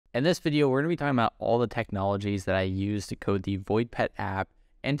In this video, we're going to be talking about all the technologies that I use to code the VoidPet app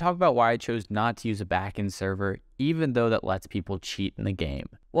and talk about why I chose not to use a backend server, even though that lets people cheat in the game.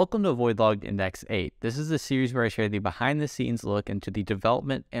 Welcome to Voidlogged Index 8. This is a series where I share the behind-the-scenes look into the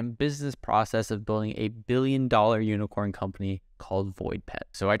development and business process of building a billion-dollar unicorn company called VoidPet.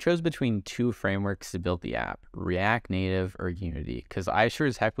 So I chose between two frameworks to build the app, React Native or Unity, because I sure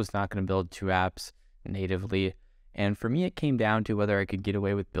as heck was not going to build two apps natively. And for me, it came down to whether I could get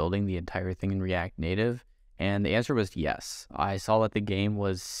away with building the entire thing in React Native. And the answer was yes. I saw that the game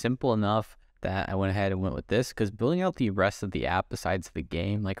was simple enough that I went ahead and went with this, because building out the rest of the app besides the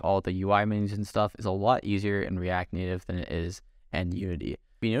game, like all the UI menus and stuff, is a lot easier in React Native than it is in Unity.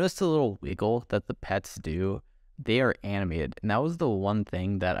 If you notice the little wiggle that the pets do, they are animated. And that was the one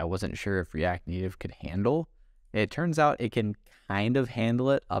thing that I wasn't sure if React Native could handle. It turns out it can kind of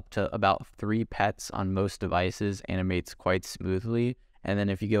handle it. Up to about 3 pets on most devices animates quite smoothly. And then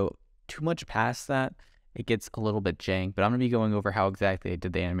if you go too much past that, it gets a little bit jank, but I'm going to be going over how exactly I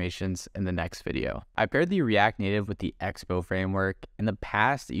did the animations in the next video. I paired the React Native with the Expo framework. In the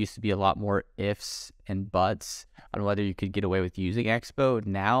past, it used to be a lot more ifs and buts on whether you could get away with using Expo.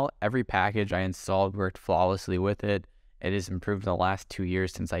 Now, every package I installed worked flawlessly with it. It has improved in the last 2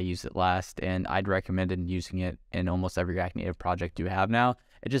 years since I used it last, and I'd recommend using it in almost every React Native project you have now.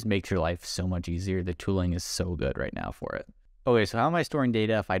 It just makes your life so much easier. The tooling is so good right now for it. Okay, so how am I storing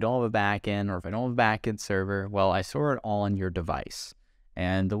data if I don't have a backend or if I don't have a backend server? Well, I store it all on your device.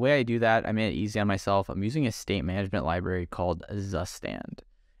 And the way I do that, I made it easy on myself. I'm using a state management library called Zustand.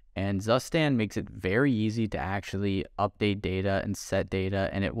 And Zustand makes it very easy to actually update data and set data,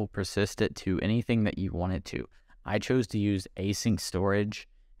 and it will persist it to anything that you want it to. I chose to use async storage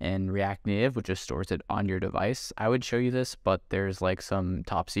in React Native, which just stores it on your device. I would show you this, but there's like some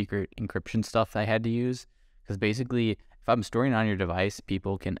top secret encryption stuff I had to use, because basically if I'm storing it on your device,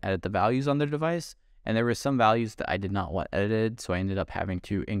 people can edit the values on their device, and there were some values that I did not want edited, so I ended up having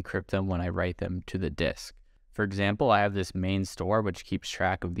to encrypt them when I write them to the disk. For example, I have this main store which keeps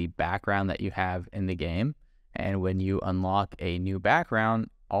track of the background that you have in the game, and when you unlock a new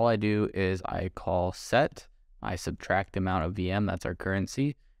background, all I do is I call set, I subtract the amount of VM, that's our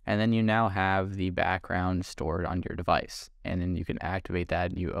currency, and then you now have the background stored on your device, and then you can activate that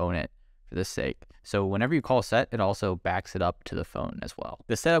and you own it for this sake. So whenever you call set, it also backs it up to the phone as well.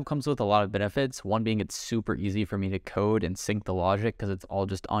 The setup comes with a lot of benefits. One being it's super easy for me to code and sync the logic because it's all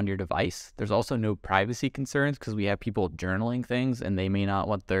just on your device. There's also no privacy concerns because we have people journaling things and they may not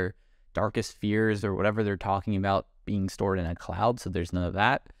want their darkest fears or whatever they're talking about being stored in a cloud, so there's none of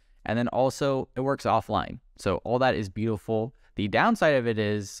that. And then also it works offline. So all that is beautiful. The downside of it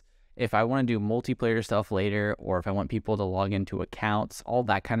is if I want to do multiplayer stuff later, or if I want people to log into accounts, all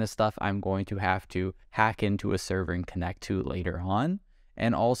that kind of stuff, I'm going to have to hack into a server and connect to later on.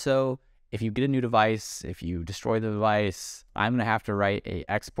 And also, if you get a new device, if you destroy the device, I'm going to have to write a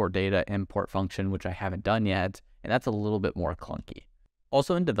export data import function, which I haven't done yet. And that's a little bit more clunky.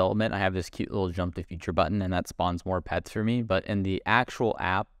 Also in development, I have this cute little jump to feature button, and that spawns more pets for me. But in the actual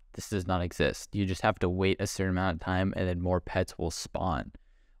app, this does not exist. You just have to wait a certain amount of time and then more pets will spawn.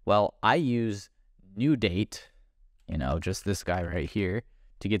 Well, I use new date, just this guy right here,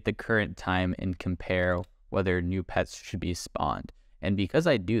 to get the current time and compare whether new pets should be spawned. And because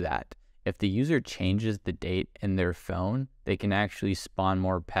I do that, if the user changes the date in their phone, they can actually spawn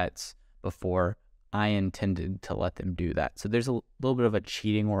more pets before I intended to let them do that. So there's a little bit of a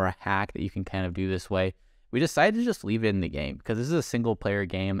cheating or a hack that you can kind of do this way. We decided to just leave it in the game because this is a single player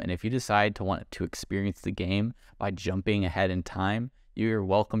game, and if you decide to want to experience the game by jumping ahead in time, you're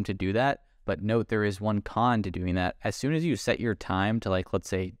welcome to do that. But note there is one con to doing that. As soon as you set your time to, like, let's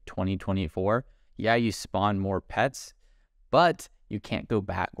say 2024, yeah, you spawn more pets, but you can't go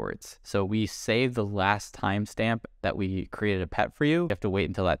backwards. So we save the last timestamp that we created a pet for you. You have to wait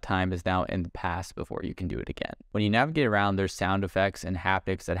until that time is now in the past before you can do it again. When you navigate around, there's sound effects and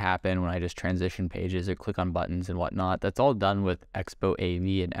haptics that happen when I just transition pages or click on buttons and whatnot. That's all done with Expo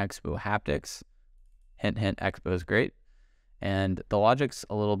AV and Expo haptics. Hint, hint, Expo is great. And the logic's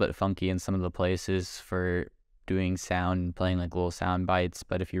a little bit funky in some of the places for doing sound and playing like little sound bites,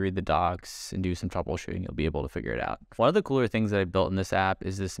 but if you read the docs and do some troubleshooting, you'll be able to figure it out. One of the cooler things that I built in this app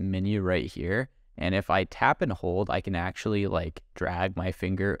is this menu right here. And if I tap and hold, I can actually like drag my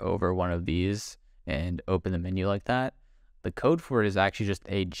finger over one of these and open the menu like that. The code for it is actually just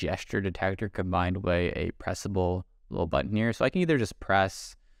a gesture detector combined with a pressable little button here. So I can either just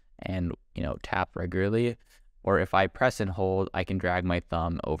press and, tap regularly, or if I press and hold, I can drag my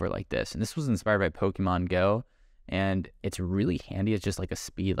thumb over like this. And this was inspired by Pokemon Go, and it's really handy. It's just like a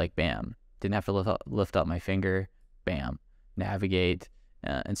speed, like bam. Didn't have to lift up my finger, bam. Navigate,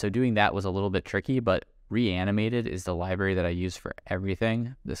 And so doing that was a little bit tricky, but Reanimated is the library that I use for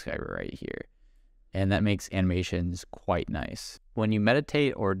everything. This guy right here. And that makes animations quite nice. When you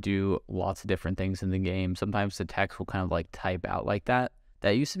meditate or do lots of different things in the game, sometimes the text will kind of like type out like that.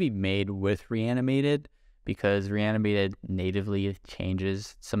 That used to be made with Reanimated because Reanimated natively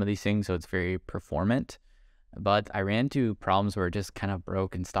changes some of these things, so it's very performant. But I ran into problems where it just kind of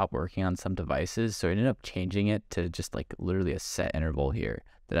broke and stopped working on some devices, so I ended up changing it to just like literally a set interval here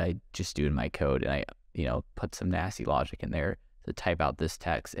that I just do in my code, and I put some nasty logic in there to type out this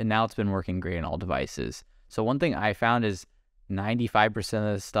text, and now it's been working great on all devices. So one thing I found is 95%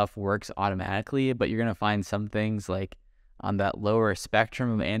 of the stuff works automatically, but you're going to find some things like on that lower spectrum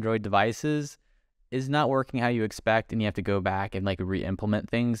of Android devices is not working how you expect, and you have to go back and like re-implement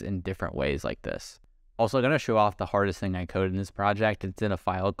things in different ways like this. Also, I'm going to show off the hardest thing I coded in this project. It's in a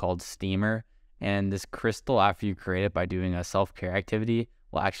file called Steamer, and this crystal, after you create it by doing a self-care activity,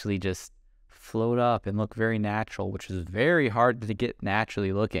 will actually just float up and look very natural, which is very hard to get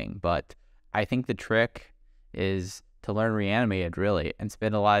naturally looking. But I think the trick is to learn Reanimated really and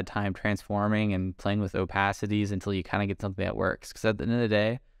spend a lot of time transforming and playing with opacities until you kind of get something that works. Because at the end of the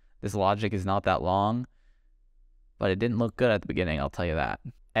day, this logic is not that long, but it didn't look good at the beginning, I'll tell you that.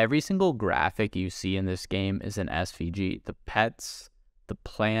 Every single graphic you see in this game is an SVG. The pets, the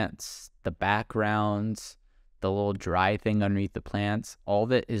plants, the backgrounds, the little dry thing underneath the plants, all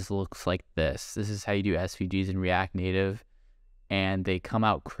of it looks like this. This is how you do SVGs in React Native, and they come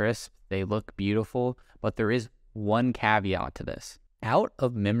out crisp, they look beautiful, but there is one caveat to this. Out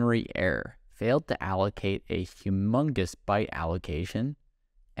of memory error failed to allocate a humongous byte allocation,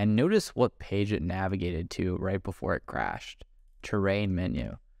 and notice what page it navigated to right before it crashed. Terrain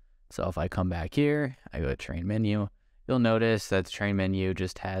menu. So if I come back here, I go to terrain menu, you'll notice that the terrain menu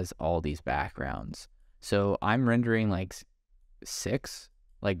just has all these backgrounds. So I'm rendering like 6,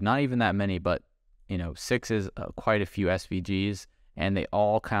 like not even that many, but 6 is quite a few SVGs, and they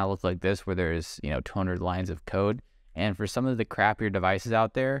all kind of look like this where there's 200 lines of code. And for some of the crappier devices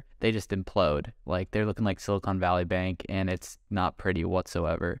out there, they just implode. Like they're looking like Silicon Valley Bank, and it's not pretty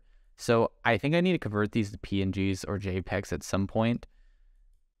whatsoever. So I think I need to convert these to PNGs or JPEGs at some point.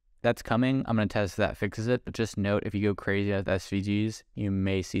 That's coming. I'm going to test if that fixes it. But just note, if you go crazy with SVGs, you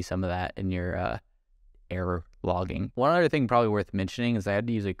may see some of that in your error logging. One other thing probably worth mentioning is I had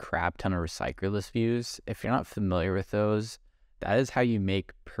to use a crap ton of recyclerless views. If you're not familiar with those, that is how you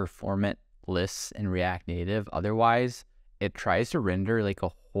make performant lists in React Native. Otherwise, it tries to render like a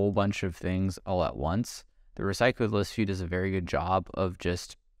whole bunch of things all at once. The recycled list view does a very good job of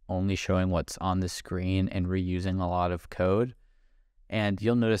just only showing what's on the screen and reusing a lot of code. And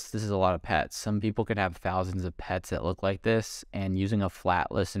you'll notice this is a lot of pets. Some people could have thousands of pets that look like this, and using a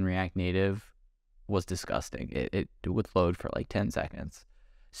flat list in React Native was disgusting. It would load for like 10 seconds.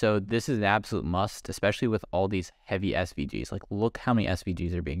 So this is an absolute must, especially with all these heavy SVGs. Like look how many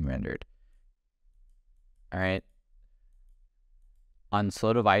SVGs are being rendered. All right. On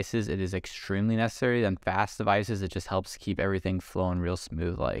slow devices, it is extremely necessary. On fast devices, it just helps keep everything flowing real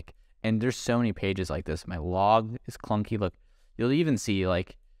smooth. And there's so many pages like this. My log is clunky. Look, you'll even see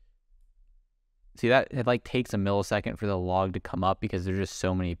see that it like takes a millisecond for the log to come up because there's just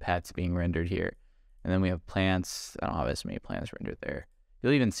so many pets being rendered here. And then we have plants. I don't have as many plants rendered there.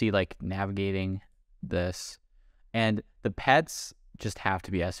 You'll even see like navigating this, and the pets just have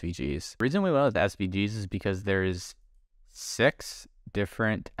to be SVGs. The reason we went with SVGs is because there's 6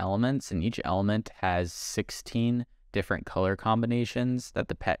 different elements, and each element has 16 different color combinations that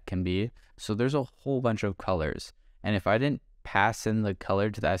the pet can be. So there's a whole bunch of colors. And if I didn't pass in the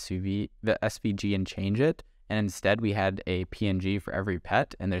color to the SVG and change it, and instead we had a PNG for every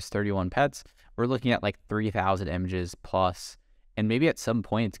pet, and there's 31 pets, we're looking at like 3,000 images plus. And maybe at some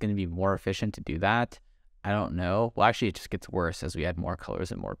point it's going to be more efficient to do that. I don't know. Well, actually, it just gets worse as we add more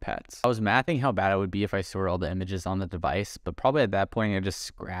colors and more pets. I was mathing how bad it would be if I stored all the images on the device, but probably at that point, I just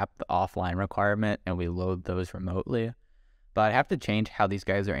scrap the offline requirement and we load those remotely. But I have to change how these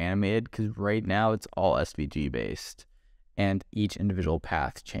guys are animated because right now it's all SVG based and each individual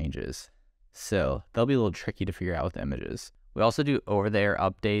path changes. So they'll be a little tricky to figure out with images. We also do over-the-air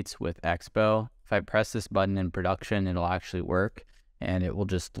updates with Expo. If I press this button in production, it'll actually work, and it will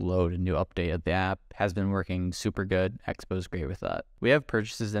just load a new update of the app. Has been working super good. Expo's great with that. We have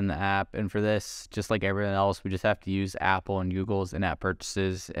purchases in the app, and for this, just like everything else, we just have to use Apple and Google's in-app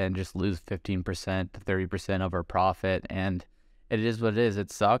purchases and just lose 15% to 30% of our profit, and it is what it is.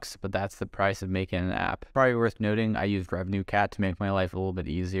 It sucks, but that's the price of making an app. Probably worth noting, I used RevenueCat to make my life a little bit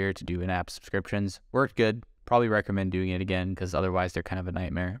easier to do in-app subscriptions. Worked good. Probably recommend doing it again because otherwise they're kind of a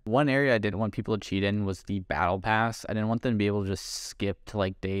nightmare. One area I didn't want people to cheat in was the battle pass. I didn't want them to be able to just skip to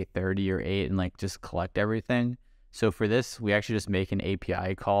like day 30 or 8 and like just collect everything. So for this, we actually just make an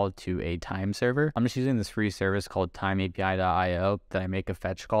API call to a time server. I'm just using this free service called timeapi.io that I make a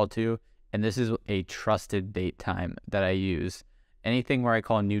fetch call to. And this is a trusted date time that I use. Anything where I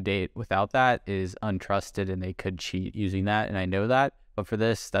call a new date without that is untrusted and they could cheat using that. And I know that. But for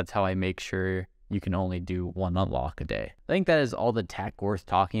this, that's how I make sure you can only do one unlock a day. I think that is all the tech worth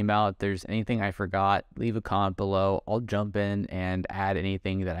talking about. If there's anything I forgot, leave a comment below. I'll jump in and add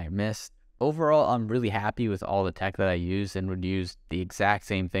anything that I missed. Overall, I'm really happy with all the tech that I use and would use the exact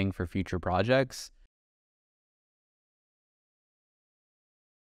same thing for future projects.